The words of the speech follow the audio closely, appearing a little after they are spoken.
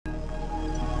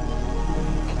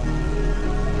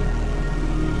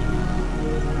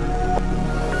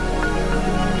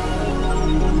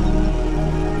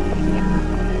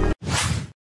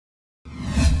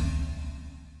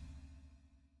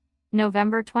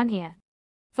November 20th.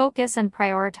 Focus and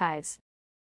prioritize.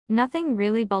 Nothing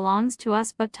really belongs to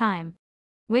us but time,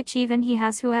 which even he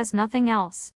has who has nothing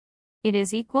else. It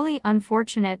is equally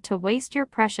unfortunate to waste your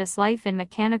precious life in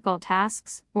mechanical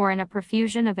tasks or in a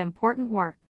profusion of important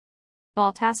work.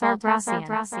 Baltasar Gracian.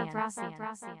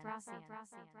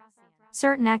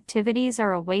 Certain activities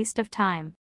are a waste of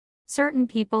time. Certain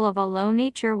people of a low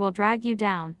nature will drag you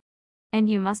down, and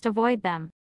you must avoid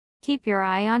them. Keep your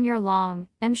eye on your long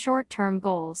and short-term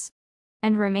goals,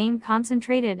 and remain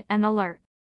concentrated and alert.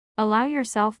 Allow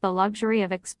yourself the luxury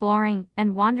of exploring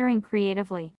and wandering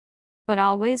creatively, but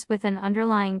always with an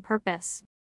underlying purpose.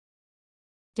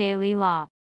 Daily law.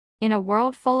 In a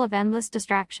world full of endless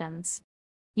distractions,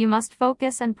 you must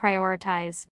focus and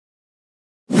prioritize.